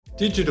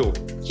Digital.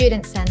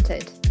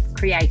 Student-centred.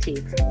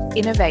 Creative.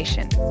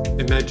 Innovation.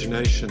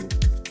 Imagination.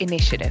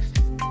 Initiative.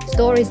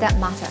 Stories that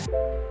matter.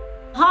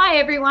 Hi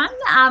everyone,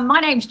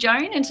 my name's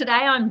Joan and today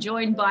I'm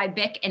joined by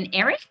Beck and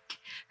Erik,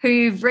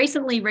 who've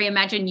recently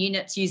reimagined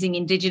units using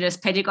indigenous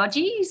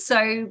pedagogies.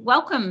 So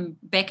welcome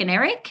Beck and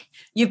Erik.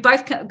 You've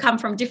both come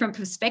from different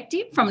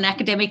perspectives, from an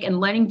academic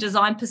and learning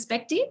design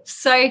perspective.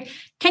 So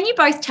can you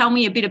both tell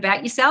me a bit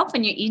about yourself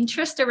and your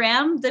interest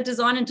around the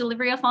design and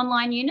delivery of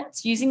online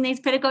units using these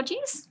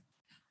pedagogies?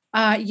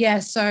 I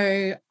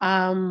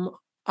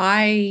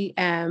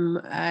am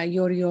a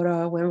Yora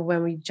Yora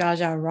when we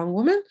Jaja wrong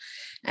woman,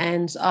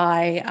 and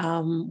I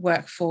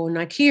work for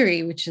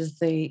Naikiri, which is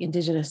the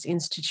Indigenous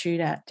Institute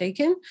at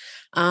Deakin.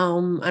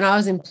 And I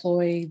was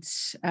employed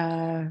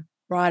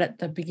right at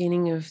the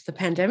beginning of the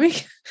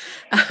pandemic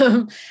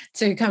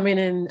to come in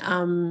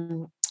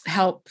and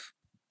help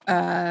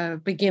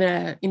begin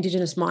an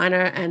Indigenous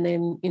minor and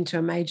then into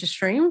a major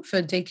stream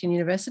for Deakin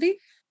University.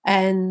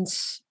 And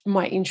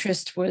my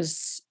interest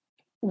was,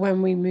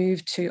 when we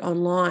moved to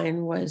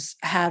online, was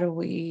how do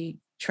we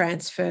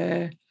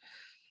transfer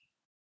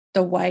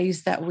the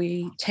ways that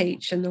we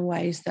teach and the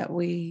ways that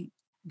we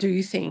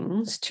do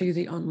things to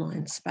the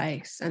online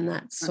space. And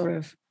that's sort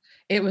of,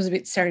 it was a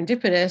bit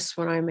serendipitous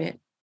when I met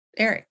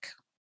Erik.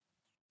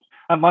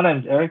 My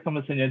name's Erik. I'm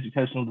a senior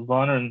educational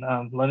designer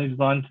and learning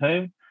design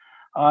team.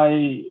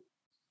 I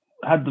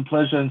had the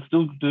pleasure and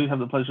still do have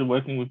the pleasure of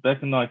working with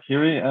Beck and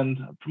Naikiri, and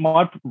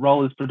my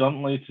role is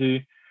predominantly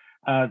to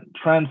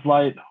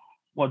translate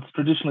what's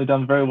traditionally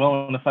done very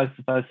well in a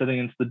face-to-face setting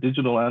into the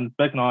digital. And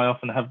Beck and I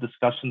often have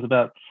discussions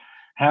about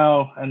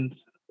how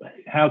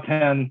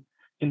can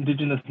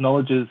Indigenous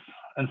knowledges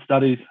and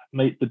studies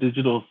meet the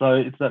digital. So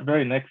it's that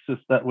very nexus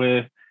that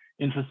we're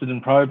interested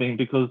in probing,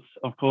 because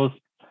of course,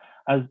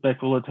 as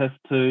Beck will attest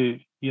to,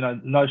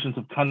 notions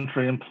of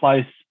country and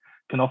place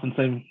can often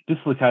seem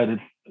dislocated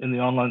in the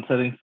online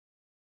settings.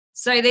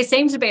 So there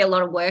seems to be a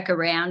lot of work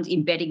around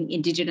embedding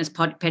Indigenous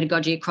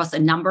pedagogy across a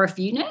number of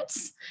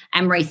units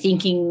and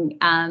rethinking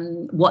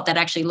what that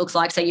actually looks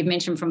like. So you've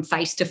mentioned from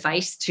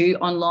face-to-face to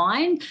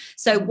online.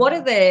 So what's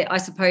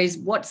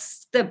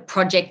the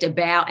project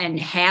about, and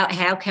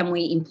how can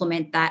we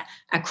implement that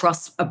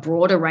across a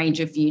broader range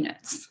of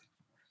units?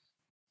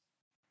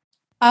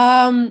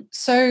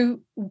 So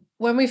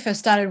when we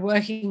first started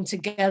working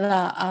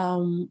together,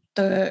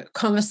 the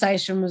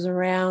conversation was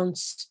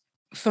around,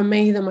 for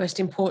me, the most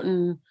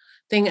important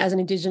thing as an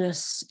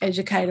Indigenous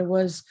educator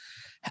was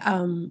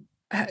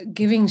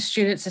giving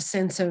students a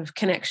sense of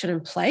connection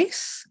and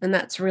place, and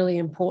that's really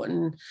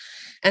important.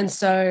 And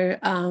so,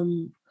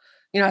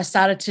 I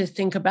started to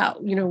think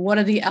about, what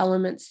are the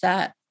elements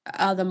that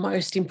are the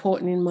most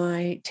important in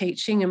my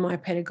teaching and my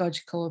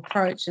pedagogical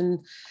approach,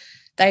 and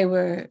they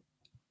were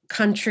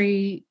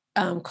country,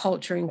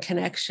 culture, and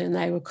connection.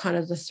 They were kind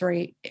of the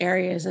three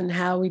areas, and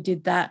how we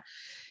did that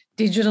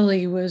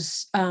digitally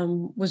was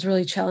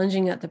really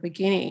challenging at the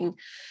beginning.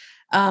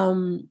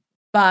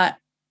 But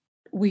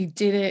we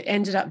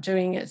ended up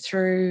doing it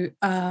through,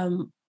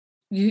 in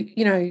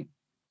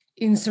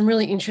some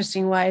really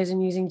interesting ways,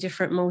 and using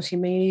different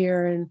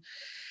multimedia.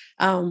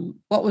 And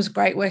what was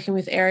great working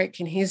with Erik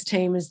and his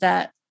team is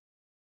that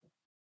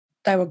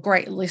they were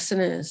great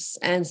listeners.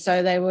 And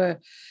so they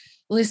were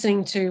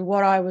listening to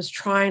what I was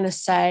trying to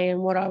say and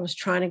what I was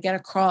trying to get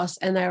across,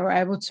 and they were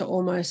able to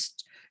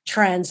almost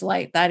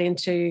translate that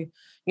into,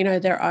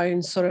 their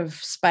own sort of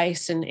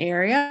space and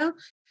area.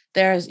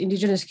 There's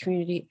Indigenous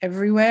community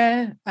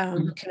everywhere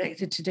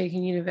connected to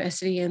Deakin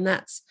University, and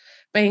that's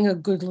being a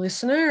good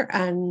listener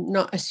and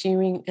not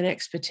assuming an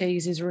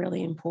expertise is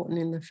really important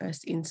in the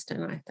first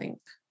instant, I think.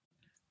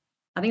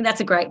 I think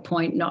that's a great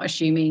point, not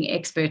assuming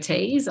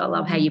expertise. I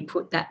love how you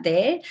put that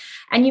there.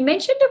 And you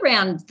mentioned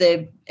around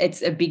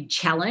it's a big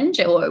challenge,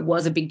 or it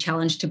was a big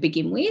challenge to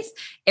begin with.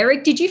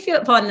 Erik, did you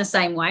find the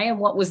same way? And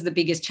what was the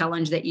biggest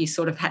challenge that you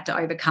sort of had to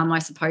overcome, I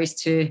suppose,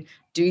 to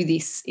do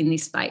this in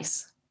this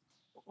space?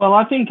 Well,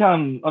 I think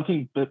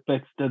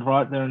Beck's dead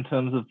right there in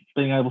terms of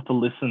being able to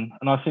listen.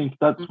 And I think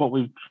that's what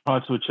we've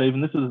tried to achieve.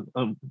 And this is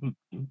a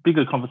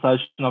bigger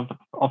conversation I've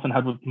often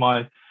had with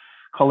my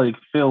colleague,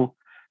 Phil,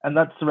 and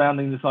that's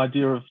surrounding this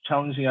idea of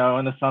challenging our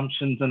own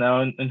assumptions and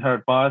our own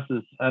inherent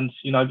biases. And,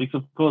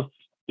 because, of course,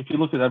 if you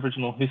look at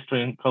Aboriginal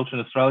history and culture in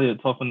Australia,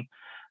 it's often,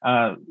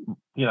 a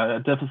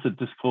deficit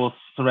discourse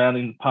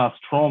surrounding past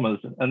traumas.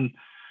 And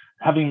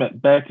having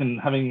met Beck and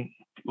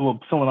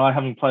Phil and I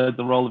having played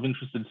the role of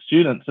interested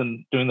students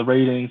and doing the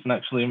readings and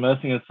actually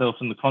immersing ourselves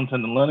in the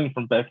content and learning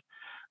from Beck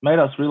made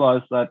us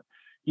realise that,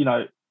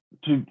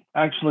 to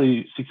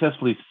actually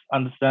successfully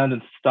understand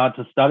and start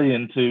to study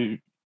and to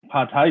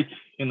partake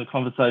in the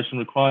conversation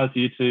requires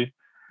you to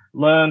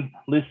learn,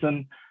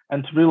 listen,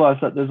 and to realise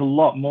that there's a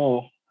lot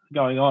more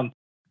going on.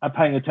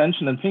 Paying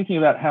attention and thinking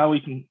about how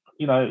we can,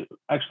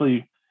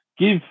 actually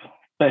give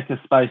Beck a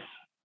space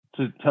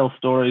to tell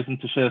stories and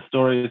to share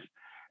stories,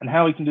 and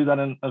how we can do that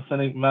in a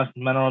authentic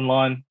manner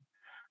online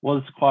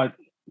was quite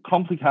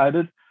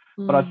complicated.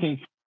 But I think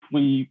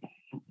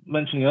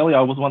mentioning earlier,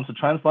 I was once a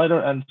translator,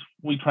 and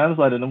we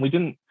translated, and we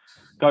didn't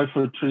go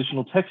for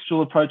traditional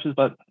textual approaches,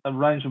 but a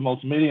range of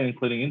multimedia,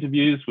 including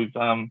interviews. We've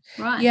Right.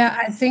 Yeah,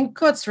 I think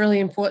what's really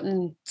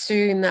important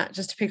too in that,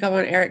 just to pick up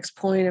on Eric's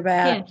point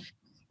about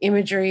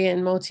imagery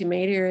and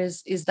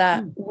multimedia, is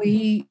that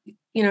we,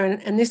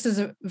 and this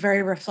is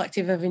very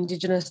reflective of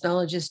Indigenous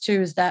knowledges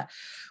too, is that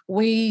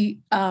we,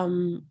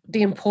 the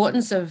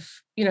importance of,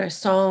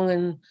 song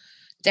and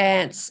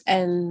dance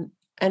and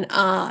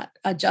art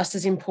are just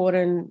as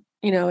important,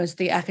 as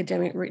the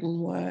academic written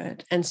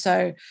word. And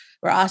so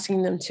we're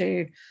asking them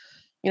to,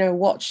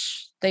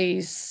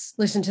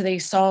 listen to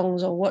these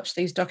songs or watch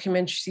these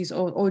documentaries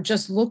or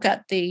just look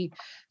at the,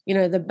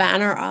 the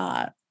banner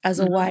art as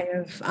a way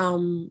of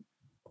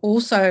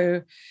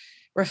also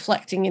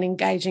reflecting and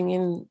engaging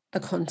in the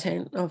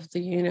content of the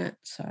unit.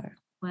 So.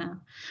 Wow.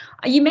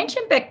 You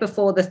mentioned, Beck,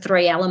 before the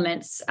three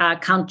elements,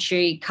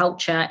 country,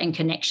 culture and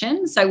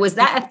connection. So was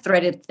that a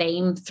threaded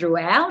theme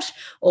throughout,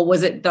 or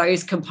was it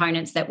those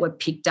components that were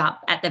picked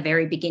up at the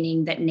very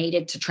beginning that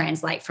needed to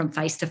translate from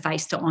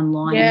face-to-face to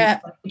online? Yeah.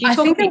 Could you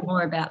talk a bit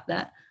more about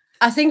that?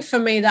 I think for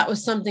me that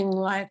was something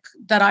like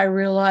that I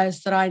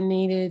realised that I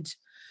needed.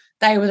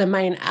 They were the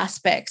main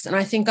aspects. And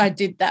I think I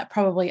did that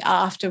probably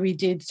after we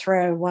did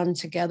 301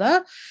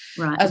 together.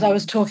 Right. As I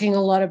was talking a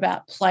lot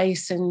about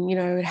place and,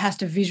 it has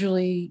to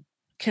visually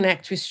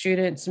connect with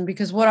students. And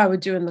because what I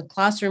would do in the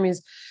classroom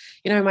is,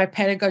 my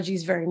pedagogy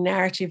is very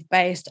narrative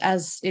based,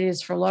 as it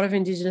is for a lot of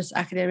Indigenous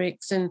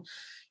academics. And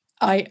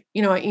I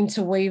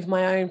interweave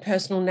my own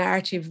personal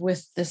narrative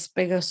with this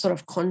bigger sort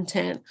of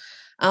content.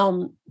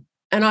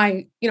 And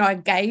I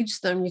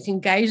gauge them. You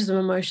can gauge them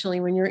emotionally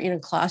when you're in a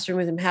classroom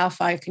with them. How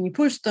far can you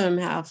push them?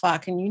 How far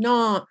can you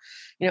not?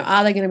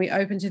 Are they going to be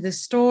open to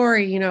this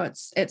story?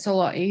 It's a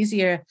lot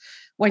easier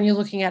when you're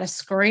looking at a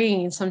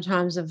screen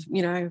sometimes of,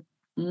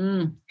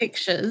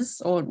 pictures,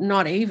 or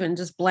not even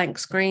just blank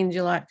screens.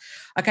 You're like,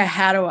 okay,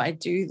 how do I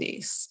do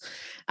this?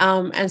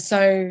 And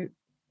so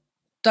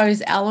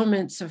those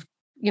elements of,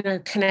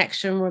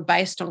 connection were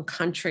based on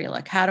country.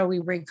 Like, how do we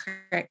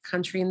recreate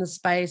country in the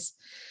space?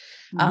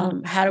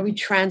 How do we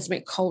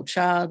transmit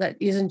culture that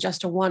isn't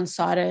just a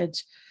one-sided,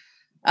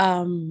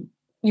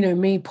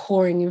 me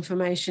pouring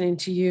information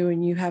into you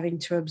and you having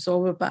to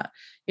absorb it, but,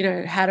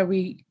 how do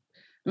we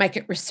make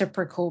it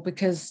reciprocal?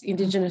 Because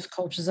Indigenous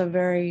cultures are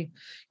very,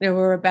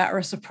 we're about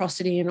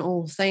reciprocity in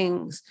all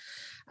things.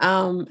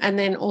 And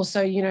then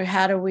also,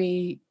 how do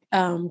we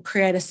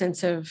create a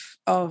sense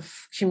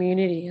of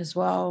community as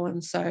well?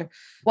 And so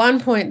one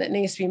point that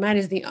needs to be made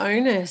is the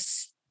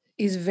onus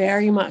is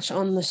very much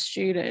on the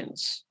student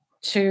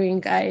to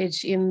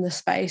engage in the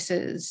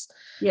spaces.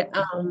 Yeah.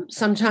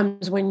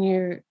 Sometimes when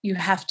you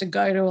have to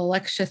go to a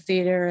lecture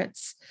theatre,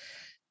 it's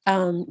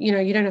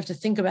you don't have to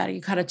think about it.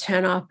 You kind of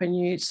turn up and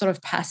you sort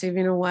of passive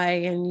in a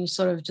way, and you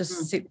sort of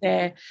just sit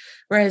there.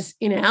 Whereas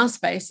in our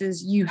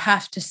spaces, you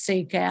have to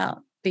seek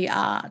out the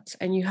art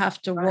and you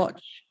have to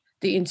watch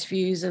the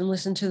interviews and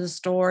listen to the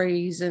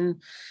stories,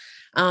 and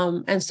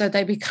so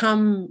they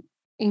become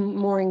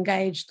more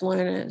engaged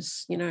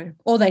learners,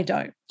 or they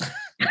don't.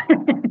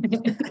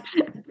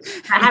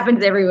 That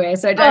happens everywhere,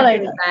 so don't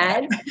feel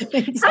bad.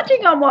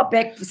 Touching on what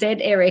Beck said,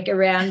 Eric,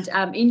 around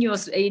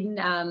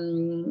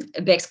in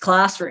Beck's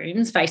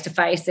classrooms,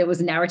 face-to-face, there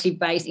was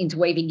narrative-based,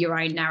 interweaving your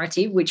own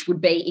narrative, which would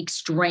be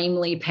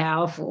extremely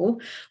powerful.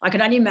 I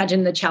can only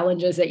imagine the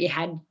challenges that you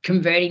had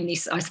converting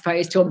this, I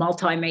suppose, to a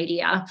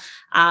multimedia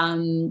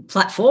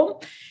platform.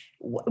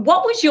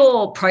 What was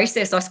your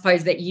process, I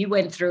suppose, that you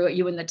went through,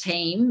 you and the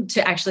team,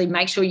 to actually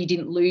make sure you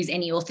didn't lose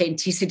any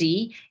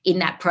authenticity in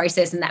that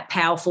process and that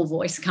powerful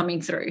voice coming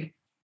through?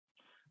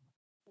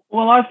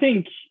 Well, I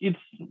think it's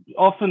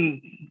often,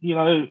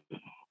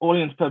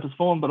 audience purpose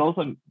form, but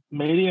also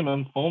medium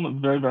and form are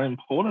very, very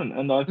important.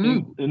 And I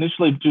think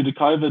initially, due to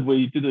COVID,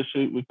 we did a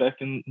shoot with Beck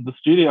in the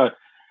studio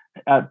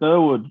at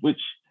Burwood,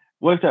 which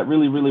worked out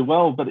really, really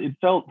well, but it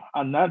felt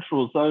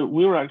unnatural. So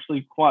we were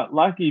actually quite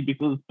lucky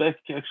because Beck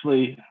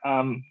actually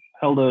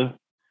held a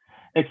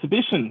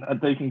exhibition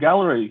at Deakin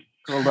Gallery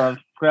called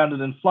Grounded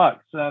in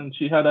Flux, and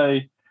she had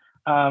a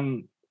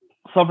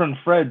Sovereign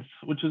Threads,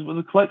 which was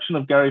a collection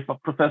of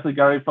Professor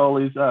Gary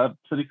Foley's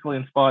politically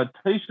inspired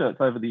T-shirts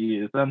over the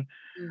years. And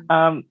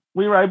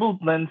we were able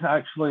then to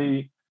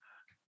actually,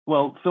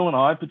 well, Phil and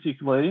I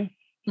particularly,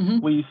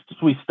 we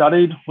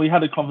studied, we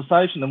had a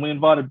conversation, and we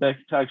invited Beck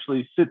to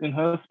actually sit in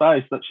her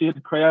space that she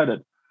had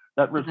created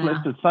that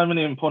reflected so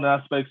many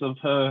important aspects of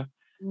her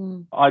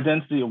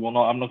identity. Well,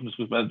 I'm not going to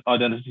speak about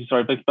identity,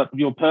 sorry, Beck, but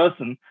your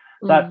person,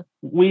 that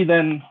we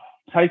then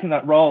taken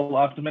that role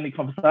after many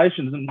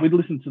conversations, and we'd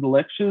listened to the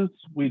lectures,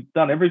 we'd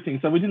done everything.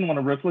 So we didn't want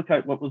to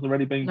replicate what was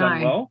already being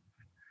done well,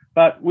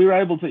 but we were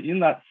able to, in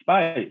that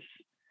space,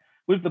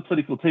 with the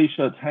political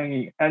T-shirts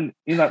hanging, and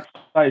in that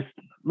space,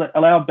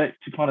 allow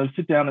Beck to kind of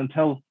sit down and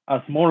tell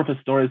us more of her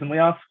stories. And we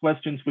asked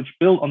questions which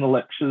built on the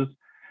lectures,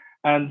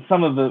 and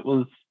some of it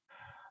was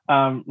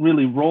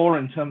really raw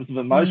in terms of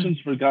emotions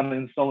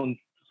regarding stolen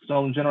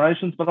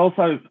generations, but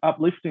also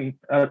uplifting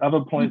at other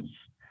points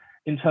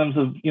in terms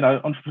of,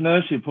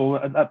 entrepreneurship,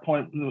 or at that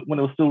point when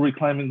it was still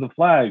reclaiming the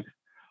flag.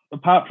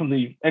 Apart from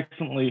the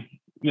excellently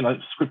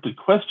scripted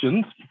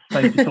questions.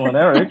 Thank you, Phil and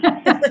Eric.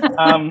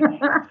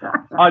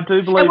 I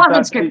do believe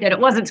it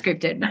wasn't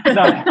scripted.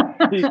 No,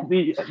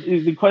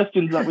 the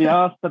questions that we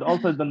asked, but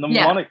also the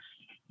mnemonics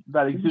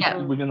that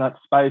existed within that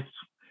space.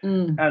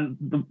 And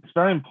it's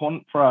very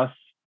important for us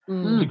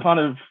to kind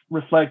of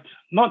reflect,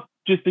 not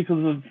just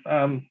because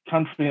of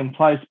country and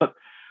place, but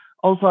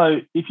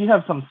also if you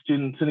have some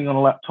student sitting on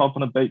a laptop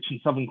on a beach in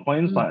southern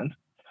Queensland,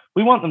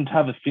 we want them to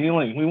have a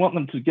feeling. We want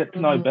them to get to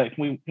know Beck.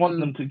 We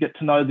want them to get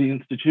to know the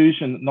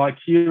institution,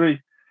 Naikiri,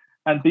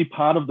 and be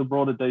part of the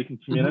broader Deakin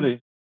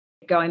community.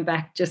 Going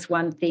back just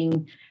one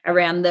thing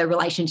around the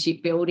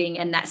relationship building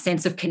and that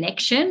sense of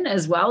connection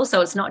as well.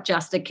 So it's not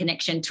just a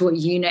connection to a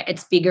unit,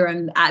 it's bigger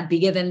and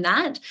bigger than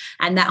that.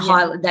 And that's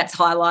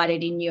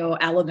highlighted in your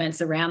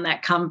elements around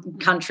that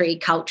country,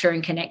 culture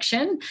and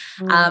connection,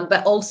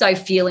 but also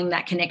feeling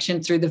that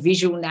connection through the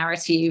visual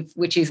narrative,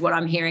 which is what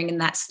I'm hearing in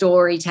that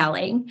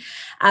storytelling.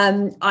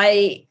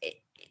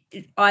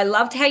 I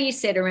loved how you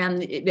said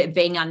around it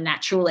being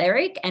unnatural,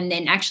 Eric, and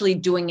then actually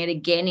doing it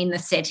again in the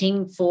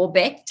setting for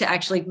Beck to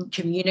actually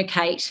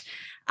communicate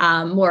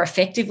more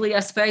effectively, I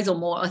suppose, or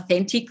more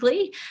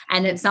authentically.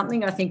 And it's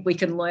something I think we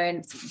can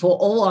learn for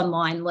all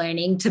online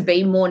learning, to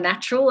be more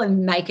natural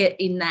and make it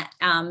in that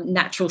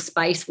natural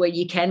space where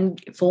you can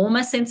form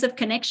a sense of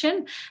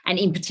connection, and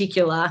in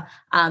particular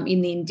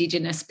in the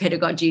indigenous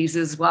pedagogies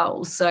as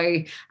well. So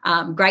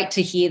great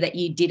to hear that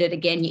you did it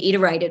again. You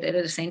iterated it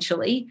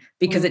essentially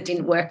because it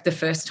didn't work the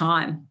first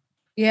time.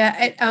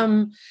 Yeah,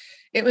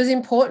 it was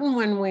important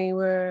when we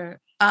were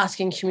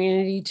asking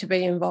community to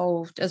be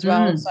involved as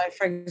well. So,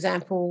 for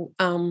example,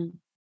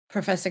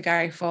 Professor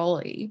Gary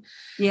Foley,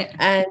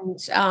 and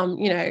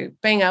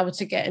being able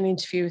to get an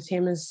interview with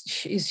him is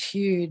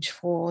huge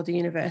for the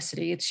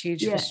university. It's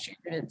huge for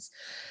students,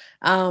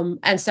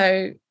 and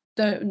so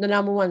the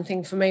number one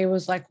thing for me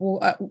was like,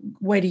 well,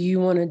 where do you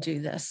want to do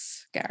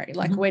this, Gary?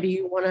 Like, where do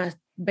you want to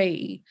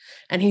be?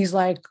 And he's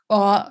like,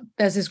 oh,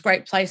 there's this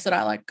great place that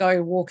I like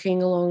go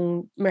walking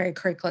along Merry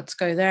Creek. Let's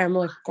go there. I'm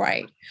like,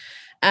 great.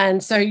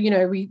 And so,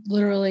 we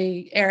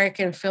literally, Eric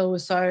and Phil were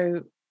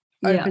so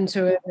open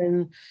to it,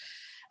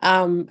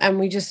 and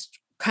we just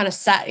kind of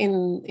sat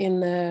in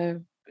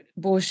the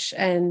bush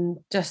and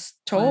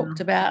just talked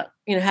about,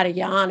 how to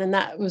yarn, and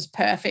that was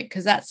perfect,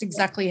 because that's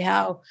exactly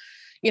how,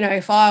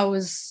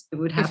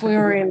 if we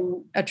were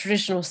in a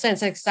traditional sense,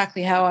 that's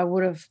exactly how it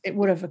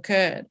would have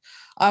occurred.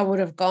 I would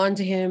have gone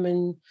to him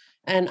and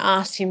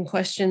asked him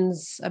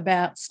questions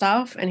about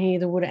stuff, and he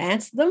either would have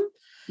answered them,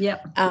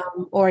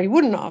 or he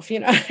wouldn't have,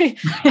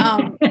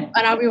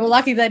 and we were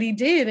lucky that he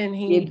did. And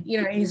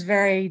he's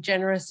very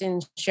generous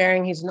in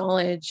sharing his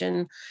knowledge,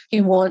 and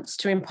he wants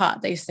to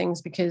impart these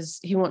things because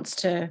he wants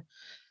to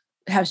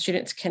have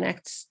students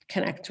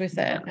connect with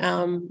it.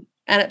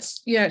 And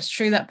it's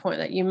true, that point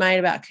that you made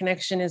about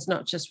connection is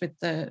not just with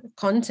the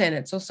content,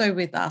 it's also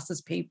with us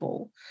as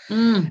people.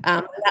 And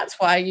that's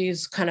why I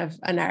use kind of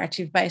a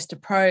narrative-based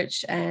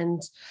approach,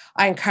 and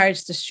I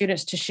encourage the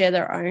students to share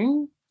their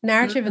own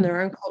narrative and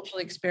their own cultural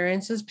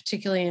experiences,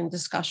 particularly in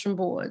discussion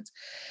boards.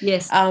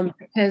 Yes.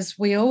 Because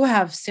we all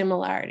have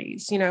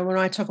similarities. When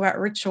I talk about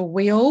ritual,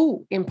 we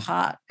all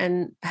impart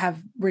and have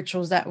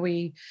rituals that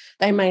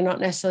they may not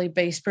necessarily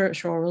be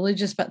spiritual or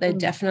religious, but they're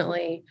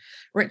definitely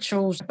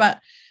rituals. But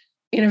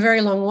in a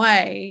very long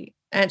way,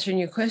 answering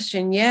your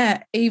question,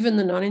 even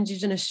the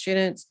non-Indigenous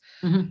students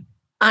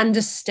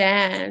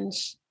understand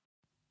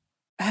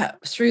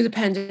through the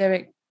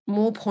pandemic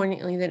more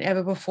poignantly than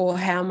ever before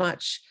how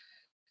much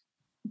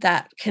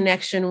that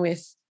connection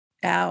with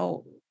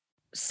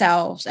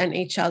ourselves and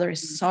each other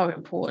is so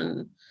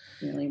important.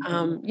 Really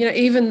important.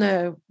 Even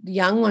the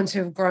young ones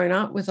who have grown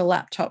up with a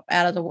laptop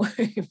out of the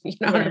womb,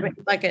 what I mean?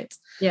 Like it's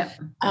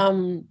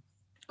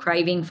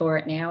craving for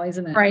it now,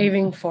 isn't it?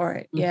 Craving for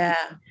it,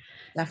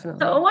 definitely.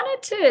 So I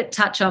wanted to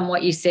touch on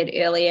what you said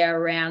earlier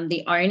around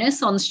the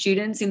onus on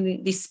students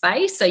in this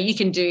space. So you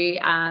can do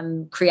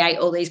create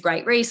all these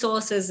great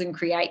resources and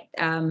create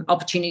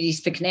opportunities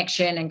for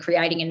connection and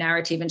creating a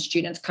narrative, and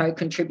students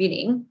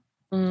co-contributing.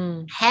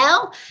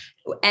 How,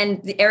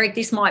 and Eric,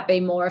 this might be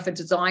more of a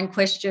design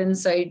question,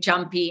 so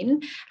jump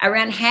in,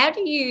 around how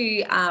do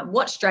you,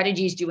 what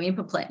strategies do you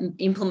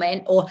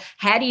implement, or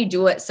how do you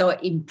do it so it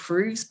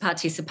improves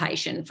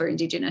participation for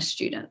Indigenous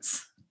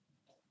students?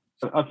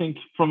 I think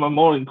from a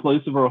more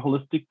inclusive or a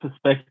holistic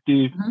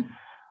perspective,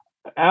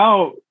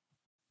 our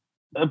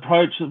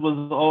approach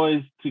was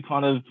always to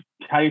kind of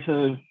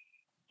cater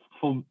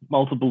for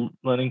multiple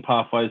learning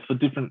pathways, for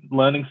different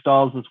learning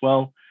styles as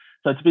well.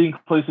 So to be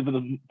inclusive of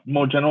the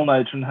more general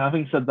nature. And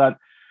having said that,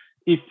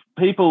 if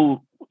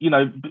people,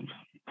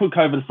 put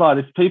COVID aside,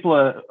 if people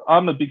are,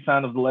 I'm a big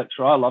fan of the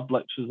lecture. I loved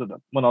lectures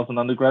when I was an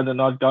undergrad,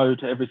 and I'd go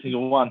to every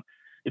single one.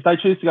 If they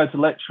choose to go to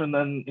lecture and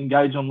then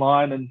engage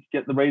online and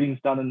get the readings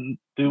done and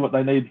do what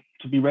they need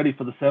to be ready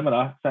for the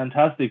seminar,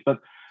 fantastic. But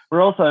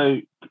we're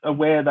also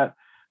aware that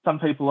some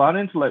people aren't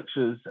into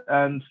lectures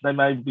and they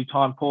may be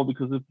time poor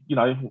because of,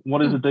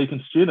 what is a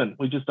Deakin student?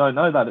 We just don't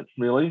know that. It's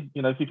really,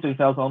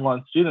 15,000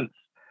 online students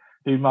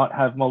who might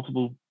have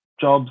multiple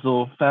jobs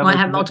or family Might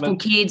have multiple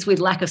commitments. kids with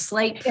lack of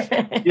sleep.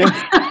 Yes,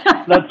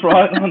 that's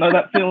right. I know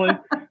that feeling.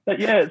 But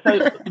yeah,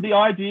 so the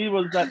idea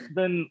was that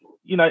then,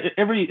 you know,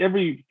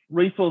 every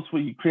resource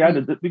we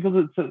created, that because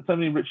it's so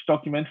many rich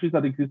documentaries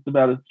that exist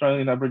about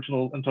Australian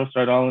Aboriginal and Torres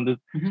Strait Islanders,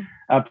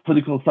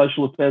 political and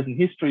social affairs and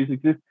histories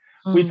exist,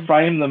 we'd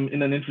frame them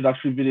in an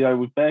introductory video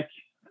with Beck,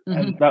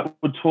 and that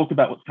would talk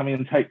about what's coming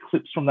and take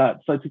clips from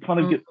that. So to kind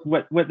of get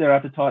whet their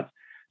appetites,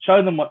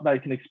 show them what they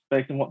can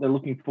expect and what they're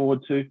looking forward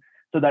to,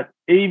 so that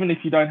even if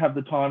you don't have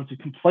the time to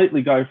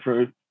completely go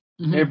through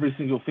every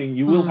single thing,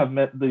 you will have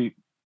met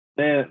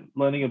their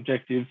learning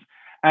objectives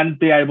and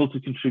be able to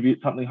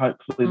contribute something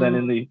hopefully then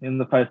in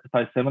the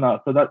face-to-face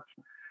seminar. So that's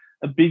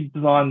a big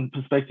design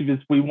perspective, is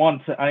we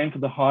want to aim for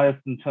the highest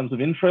in terms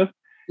of interest.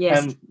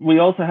 Yes. And we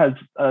also had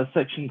a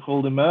section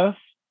called Immerse,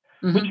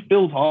 which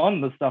built on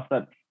the stuff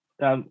that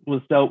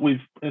was dealt with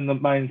in the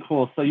main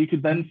course. So you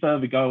could then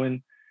further go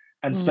in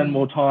and spend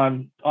more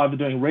time either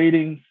doing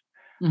readings,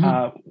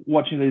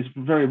 watching these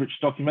very rich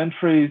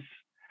documentaries,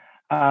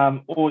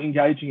 or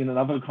engaging in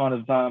another kind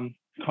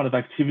of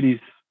activities.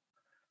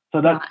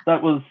 So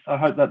that was, I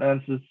hope that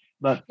answers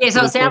that. Yeah,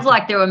 so it sounds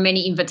like there were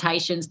many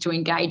invitations to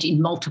engage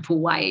in multiple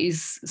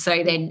ways.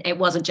 So then it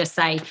wasn't just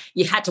say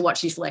you had to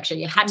watch this lecture,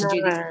 you had to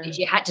do this,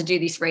 you had to do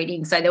this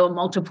reading. So there were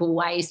multiple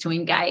ways to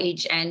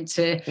engage and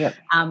to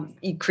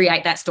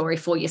create that story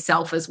for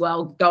yourself as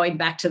well. Going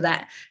back to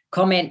that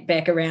comment,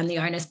 Beck, around the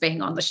onus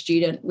being on the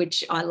student,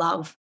 which I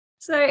love.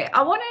 So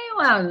I want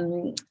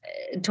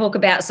to talk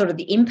about sort of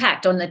the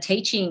impact on the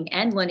teaching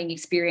and learning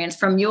experience.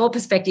 From your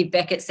perspective,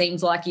 Beck, it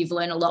seems like you've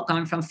learned a lot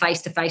going from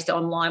face-to-face to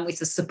online with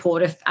the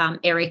support of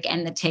Erik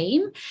and the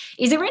team.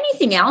 Is there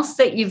anything else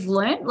that you've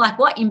learned? Like,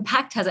 what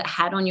impact has it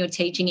had on your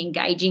teaching,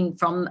 engaging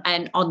from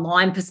an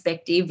online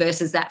perspective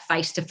versus that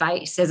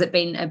face-to-face? Has it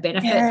been a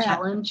benefit,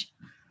 challenge?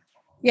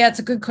 Yeah, it's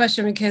a good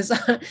question, because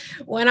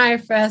when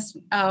it first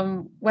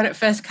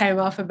came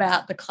off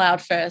about the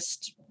Cloud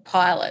First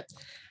pilot,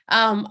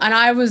 and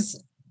I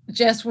was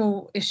just,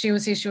 if she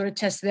was here, she would have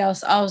tested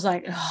it. I was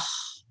like,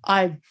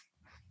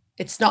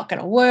 it's not going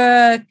to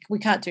work. We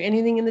can't do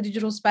anything in the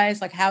digital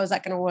space. Like, how is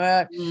that going to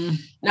work?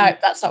 No,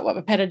 that's not what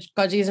my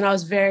pedagogy is. And I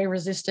was very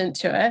resistant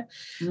to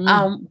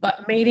it.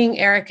 But meeting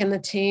Erik and the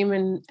team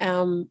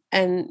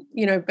and,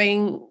 you know,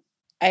 being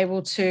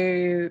able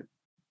to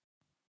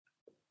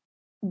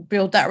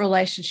build that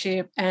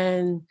relationship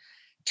and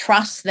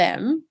trust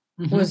them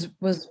was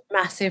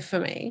massive for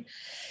me.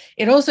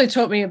 It also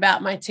taught me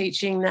about my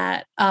teaching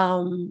that,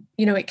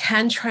 you know, it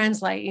can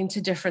translate into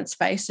different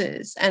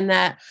spaces, and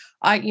that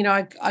I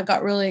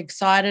got really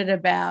excited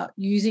about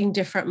using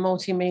different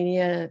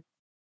multimedia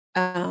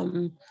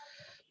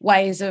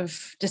ways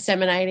of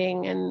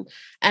disseminating.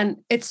 And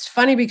it's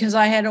funny because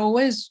I had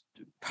always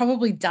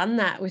probably done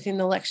that within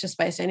the lecture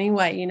space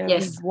anyway. You know,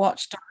 we'd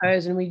watched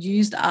those and we'd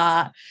used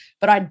art,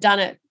 but I'd done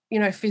it, you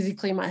know,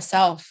 physically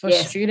myself for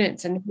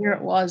students. And here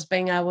it was,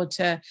 being able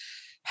to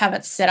have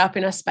it set up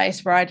in a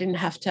space where I didn't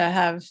have to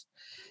have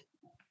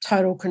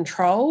total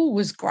control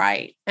was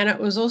great. And it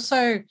was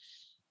also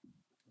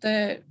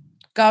the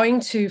going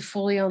to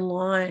fully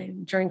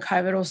online during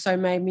COVID also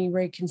made me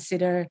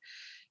reconsider,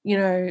 you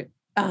know,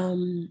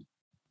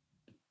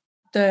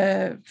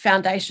 the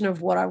foundation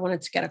of what I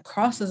wanted to get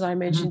across, as I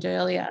mentioned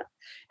earlier,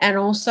 and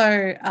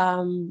also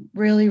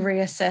really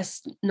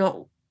reassess,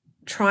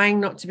 trying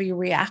not to be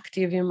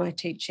reactive in my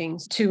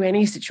teachings to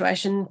any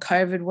situation,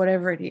 COVID,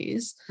 whatever it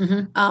is,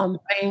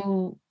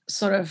 being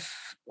sort of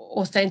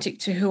authentic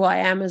to who I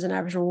am as an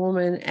Aboriginal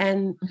woman.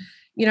 And,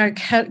 you know,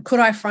 could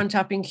I front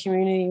up in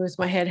community with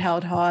my head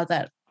held high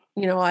that,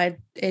 you know, I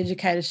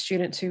educated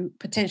students who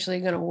potentially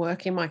are going to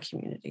work in my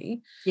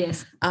community?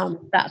 Yes.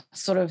 That's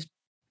sort of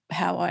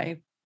how I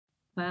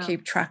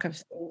keep track of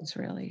things,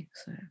 really.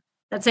 So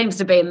that seems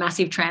to be a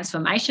massive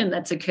transformation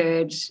that's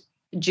occurred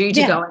due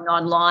to going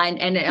online.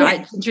 And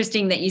it's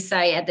interesting that you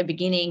say at the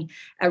beginning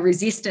a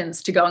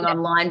resistance to going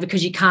online,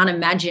 because you can't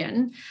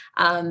imagine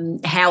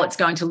how it's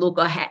going to look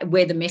or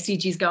where the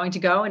message is going to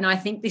go. And I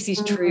think this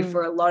is true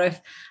for a lot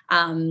of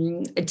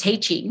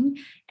teaching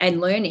and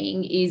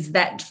learning, is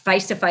that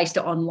face-to-face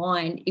to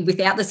online,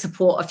 without the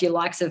support of your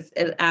likes of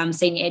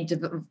senior ed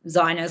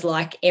designers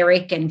like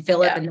Erik and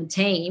Philip and the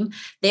team.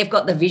 They've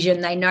got the vision,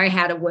 they know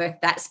how to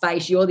work that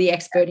space, you're the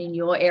expert in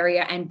your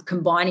area, and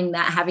combining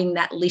that, having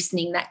that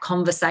listening, that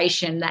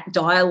conversation, that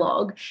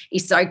dialogue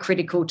is so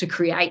critical to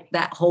create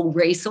that whole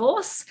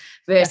resource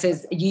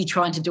versus you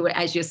trying to do it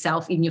as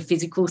yourself in your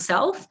physical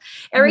self.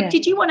 Erik,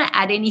 did you want to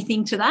add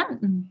anything to that?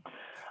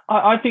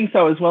 I think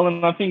so as well,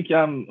 and I think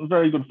a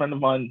very good friend of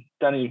mine,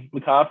 Danny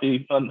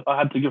McCarthy, and I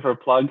had to give her a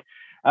plug,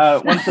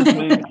 once said to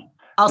me,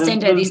 I'll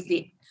send her this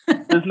bit.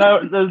 there's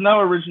no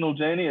original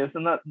genius,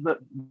 and that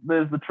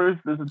there's a truth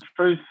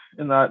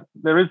in that.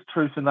 There is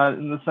truth in that,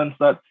 in the sense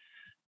that,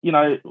 you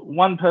know,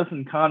 one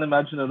person can't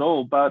imagine it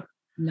all, but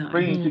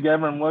bringing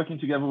together and working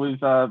together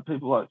with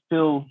people like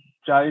Phil,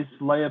 Jace,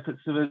 Leah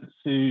Pitsivitz,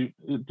 who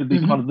did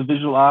the kind of the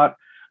visual art,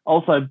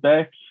 also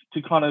Beck,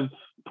 to kind of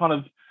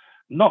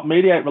not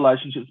mediate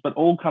relationships, but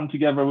all come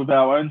together with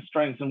our own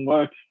strengths and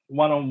work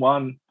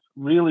one-on-one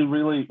really,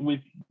 really,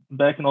 with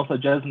Beck and also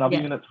Jazz and other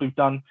units we've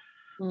done,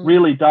 Mm.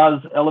 really does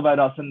elevate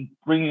us and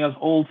bringing us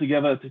all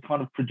together to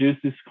kind of produce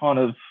this kind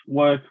of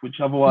work, which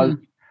otherwise,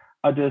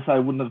 I dare say,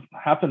 wouldn't have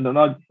happened. And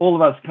all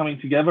of us coming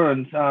together,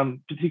 and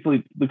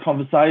particularly the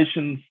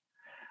conversations,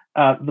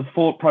 the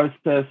thought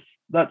process,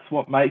 that's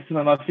what makes it.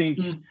 And I think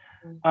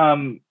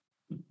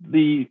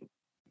the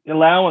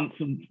allowance,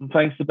 and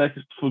thanks to Beck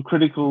for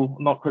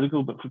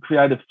for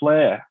creative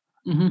flair,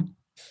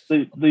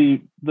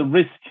 the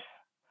risk,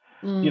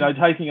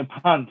 taking a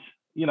punt,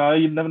 you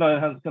never know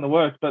how it's going to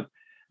work, but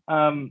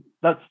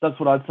that's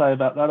what I'd say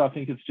about that. I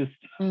think it's just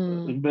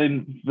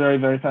been very,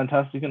 very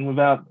fantastic, and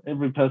without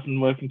every person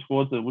working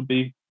towards it, would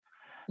be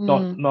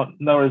not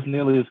nowhere as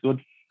nearly as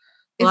good.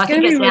 Well, I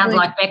think it sounds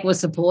like Beck was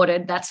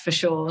supported, that's for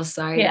sure.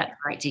 So that's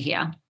great to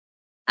hear.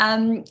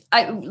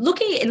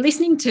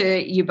 Listening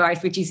to you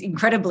both, which is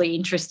incredibly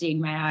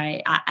interesting,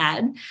 may I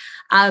add,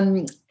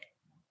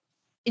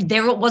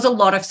 there was a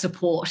lot of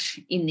support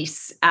in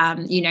this,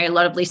 a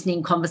lot of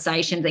listening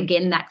conversations,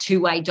 again, that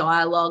two-way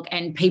dialogue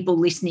and people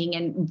listening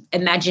and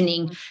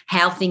imagining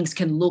how things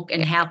can look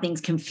and how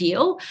things can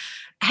feel.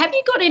 Have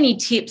you got any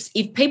tips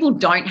if people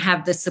don't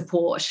have the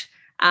support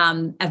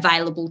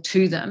available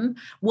to them,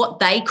 what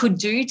they could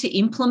do to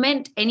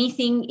implement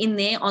anything in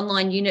their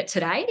online unit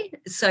today?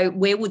 So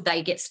where would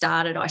they get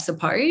started, I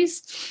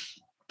suppose?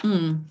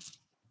 So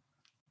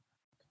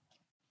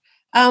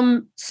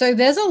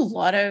there's a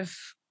lot of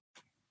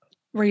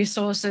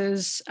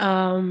resources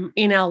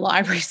in our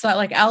library. So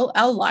like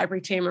our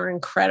library team are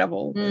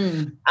incredible.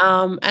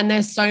 And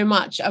there's so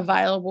much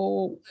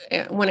available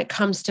when it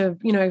comes to,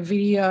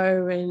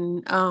 video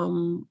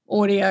and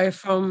audio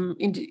from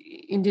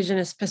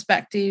Indigenous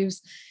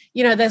perspectives.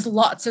 There's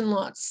lots and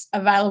lots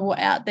available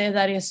out there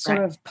that is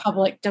sort of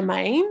public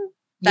domain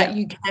that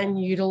you can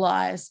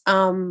utilize.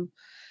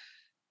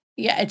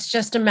 It's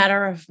just a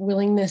matter of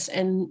willingness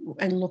and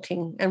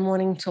looking and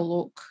wanting to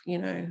look,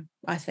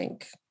 I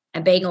think.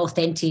 And being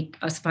authentic,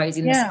 I suppose,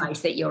 in the space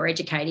that you're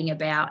educating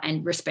about,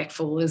 and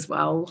respectful as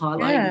well,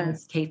 highlighting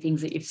those key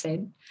things that you've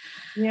said.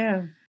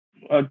 Yeah.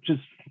 I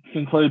just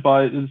conclude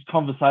by it's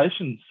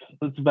conversations.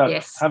 It's about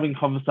having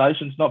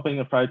conversations, not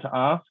being afraid to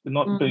ask, and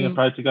not being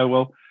afraid to go,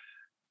 well,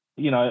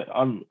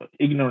 I'm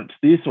ignorant to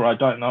this, or I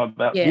don't know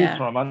about this,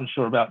 or I'm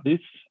unsure about this.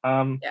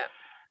 And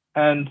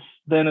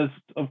then, as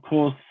of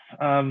course,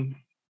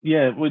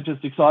 we're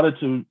just excited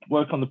to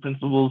work on the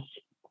principles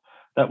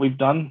that we've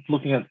done,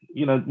 looking at,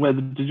 where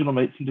the digital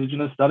meets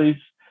Indigenous studies.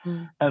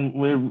 And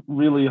we're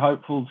really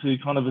hopeful to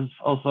kind of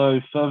also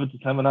further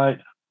disseminate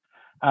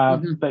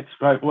Beck's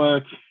great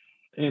work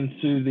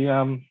into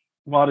the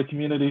wider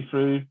community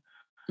through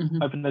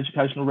open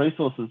educational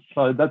resources.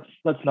 So that's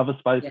another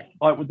space.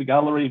 Like with the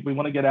gallery, we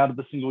want to get out of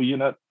the single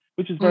unit,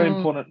 which is very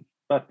important,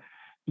 but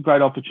a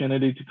great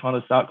opportunity to kind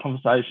of start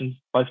conversations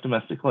both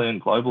domestically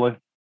and globally.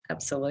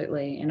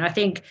 Absolutely. And I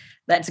think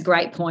that's a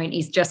great point,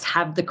 is just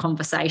have the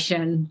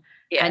conversation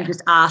and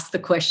just ask the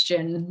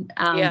question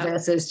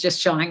versus just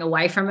shying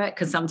away from it,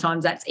 because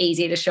sometimes that's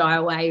easier to shy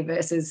away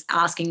versus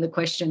asking the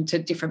question to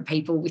different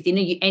people within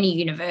any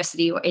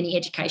university or any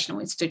educational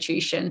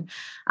institution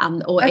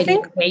or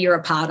where you're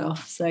a part of.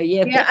 So,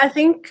 I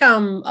think a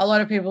lot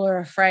of people are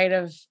afraid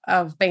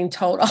of being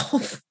told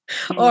off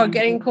or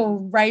getting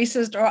called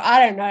racist or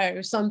I don't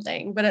know,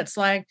 something. But it's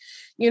like,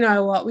 you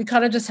know what, we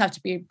kind of just have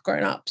to be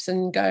grown-ups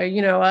and go,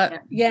 you know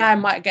what, I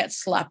might get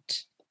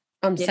slapped.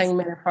 I'm saying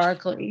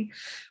metaphorically,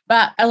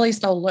 but at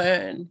least I'll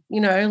learn,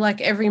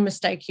 like every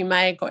mistake you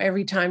make or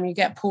every time you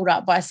get pulled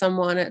up by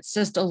someone, it's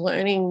just a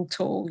learning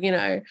tool.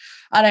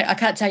 I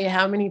can't tell you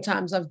how many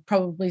times I've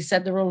probably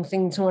said the wrong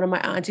thing to one of my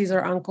aunties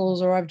or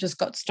uncles, or I've just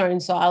got stone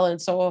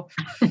silence, or,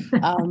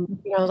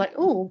 like,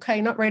 oh,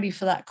 okay, not ready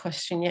for that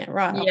question yet.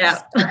 Right.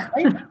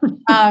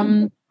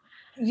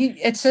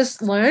 It's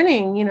just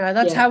learning,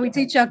 that's how we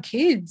teach our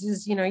kids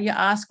is, you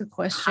ask a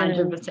question.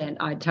 100%.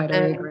 I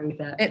totally agree with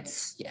that.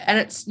 It's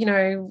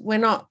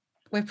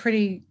we're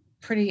pretty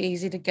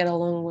easy to get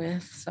along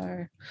with.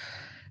 So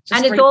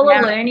and it's all a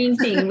learning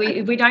thing.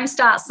 We don't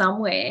start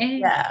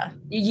somewhere.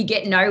 You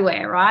get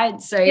nowhere,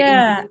 right? So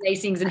in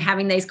these things and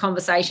having these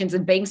conversations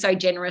and being so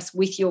generous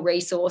with your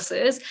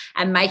resources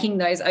and making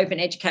those open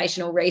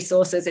educational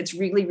resources, it's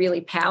really,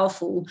 really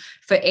powerful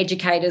for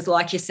educators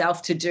like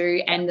yourself to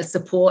do, and the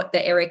support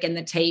that Erik and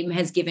the team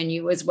has given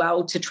you as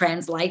well to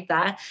translate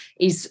that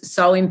is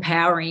so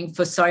empowering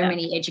for so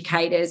many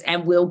educators,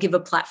 and will give a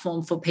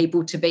platform for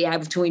people to be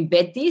able to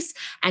embed this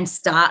and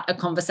start a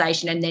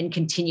conversation and then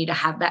continue to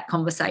have that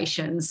conversation.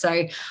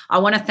 So I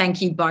want to thank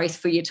you both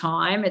for your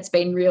time. It's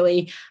been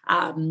really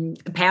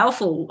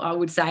powerful, I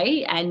would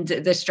say, and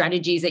the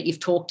strategies that you've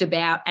talked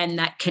about, and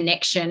that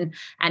connection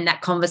and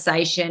that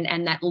conversation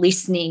and that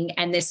listening,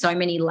 and there's so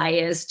many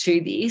layers to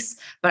this,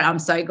 but I'm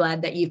so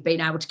glad that you've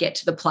been able to get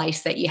to the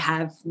place that you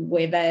have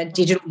where the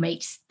digital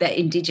meets the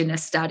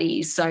Indigenous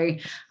studies. So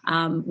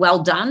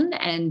well done,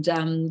 and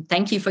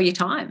thank you for your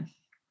time.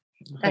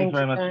 Thanks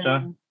very much,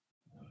 Jo.